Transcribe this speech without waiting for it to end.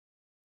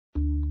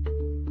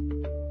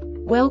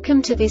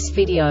Welcome to this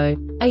video.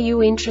 Are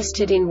you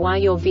interested in why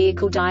your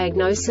vehicle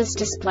diagnosis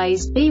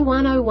displays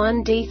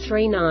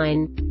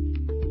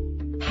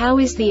B101D-39? How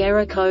is the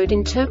error code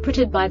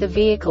interpreted by the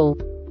vehicle?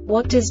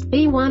 What does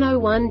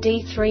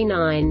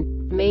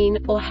B101D-39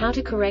 mean, or how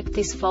to correct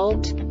this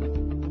fault?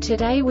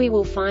 Today we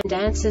will find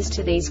answers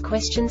to these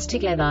questions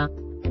together.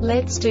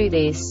 Let's do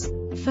this.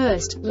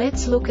 First,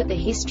 let's look at the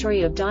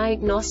history of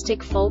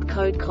diagnostic fault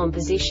code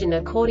composition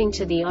according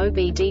to the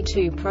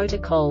OBD2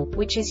 protocol,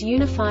 which is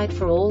unified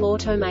for all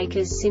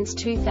automakers since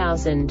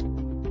 2000.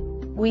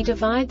 We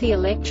divide the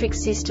electric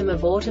system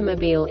of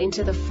automobile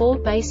into the four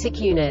basic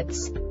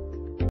units: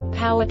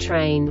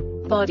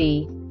 powertrain,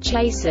 body,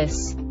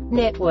 chassis,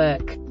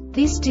 network.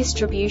 This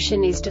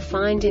distribution is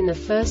defined in the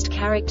first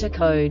character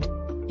code.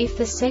 If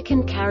the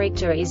second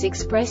character is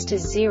expressed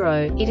as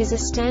 0, it is a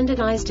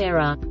standardized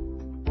error.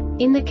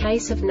 In the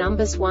case of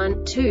numbers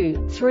 1,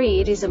 2, 3,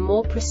 it is a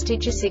more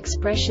prestigious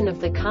expression of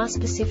the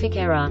car-specific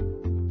error.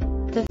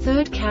 The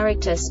third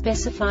character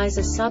specifies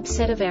a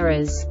subset of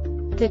errors.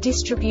 The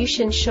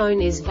distribution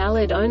shown is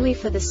valid only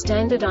for the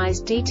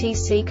standardized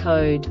DTC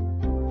code.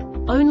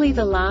 Only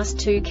the last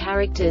two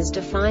characters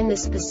define the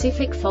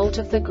specific fault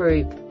of the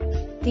group.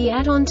 The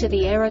add-on to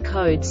the error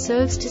code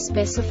serves to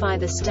specify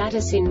the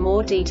status in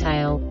more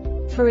detail.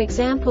 For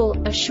example,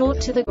 a short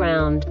to the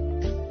ground.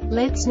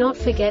 Let's not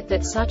forget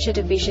that such a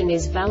division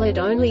is valid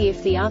only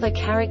if the other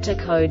character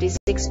code is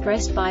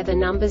expressed by the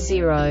number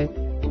 0.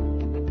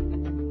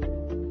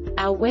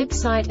 Our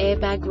website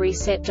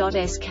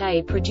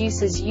airbagreset.sk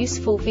produces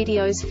useful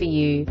videos for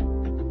you.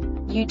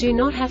 You do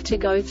not have to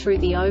go through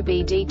the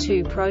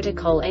OBD2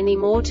 protocol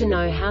anymore to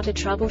know how to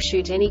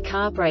troubleshoot any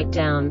car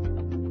breakdown.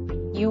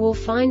 You will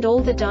find all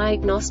the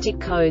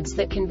diagnostic codes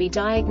that can be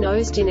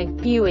diagnosed in a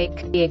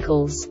Buick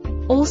vehicles.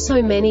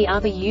 Also many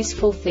other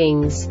useful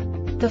things.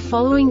 The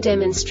following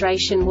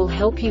demonstration will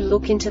help you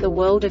look into the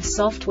world of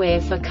software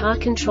for car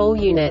control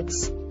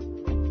units.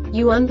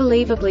 You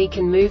unbelievably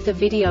can move the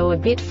video a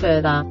bit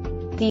further.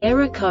 The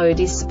error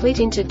code is split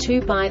into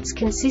 2 bytes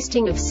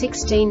consisting of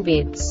 16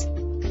 bits.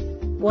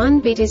 1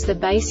 bit is the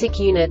basic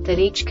unit that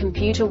each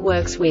computer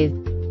works with.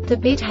 The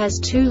bit has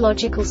 2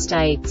 logical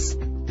states: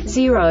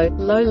 0,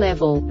 low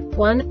level,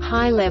 1,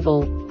 high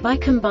level. By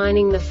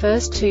combining the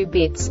first 2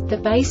 bits, the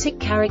basic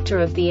character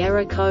of the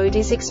error code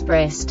is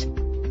expressed.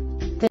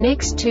 The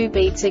next 2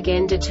 beats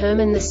again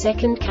determine the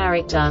second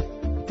character.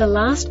 The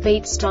last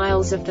beat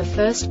styles of the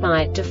first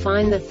byte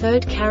define the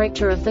third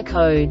character of the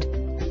code.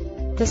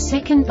 The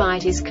second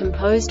byte is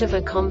composed of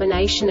a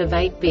combination of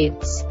 8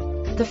 bits.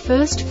 The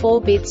first 4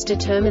 bits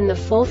determine the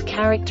fourth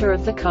character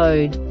of the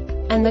code.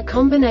 And the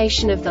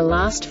combination of the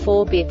last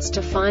 4 bits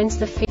defines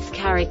the fifth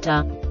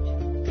character.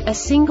 A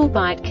single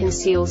byte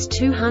conceals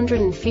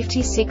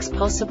 256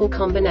 possible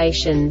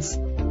combinations.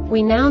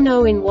 We now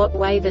know in what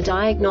way the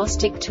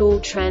diagnostic tool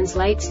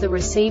translates the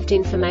received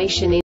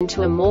information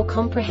into a more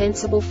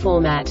comprehensible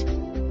format.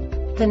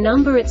 The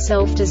number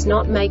itself does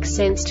not make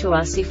sense to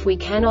us if we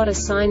cannot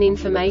assign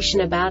information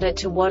about it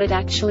to what it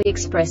actually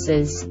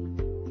expresses.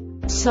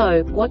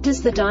 So, what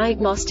does the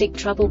Diagnostic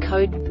Trouble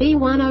Code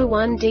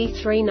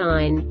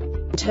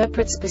B101D-39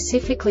 interpret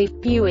specifically for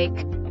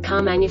Buick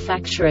car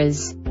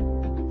manufacturers?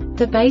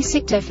 The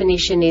basic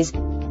definition is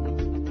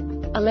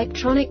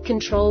electronic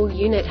control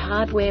unit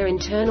hardware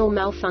internal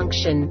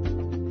malfunction.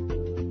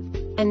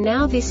 And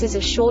now this is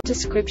a short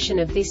description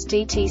of this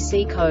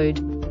DTC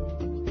code.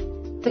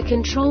 The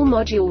control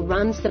module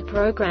runs the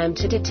program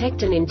to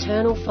detect an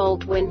internal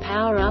fault when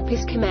power up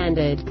is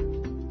commanded.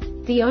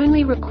 The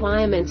only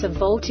requirements are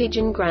voltage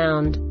and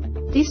ground.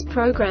 This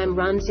program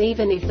runs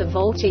even if the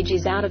voltage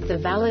is out of the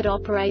valid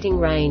operating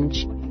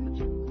range.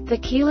 The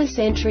keyless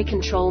entry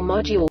control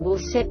module will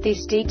set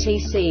this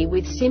DTC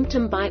with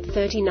symptom byte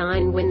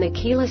 39 when the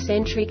keyless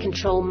entry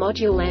control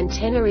module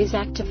antenna is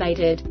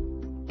activated.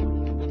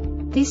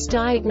 This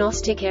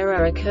diagnostic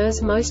error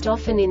occurs most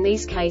often in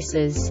these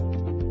cases.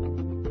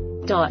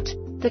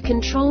 The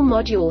control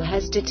module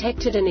has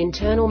detected an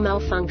internal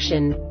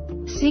malfunction.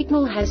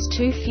 Signal has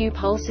too few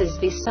pulses.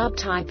 This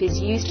subtype is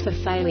used for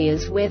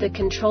failures where the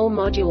control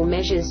module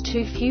measures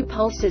too few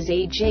pulses,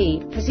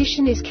 e.g.,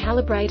 position is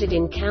calibrated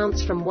in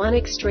counts from one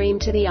extreme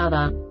to the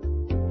other.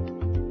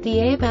 The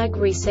Airbag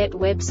Reset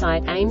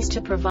website aims to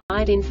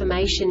provide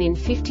information in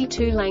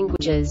 52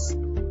 languages.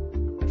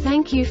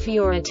 Thank you for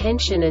your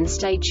attention and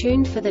stay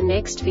tuned for the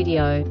next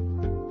video.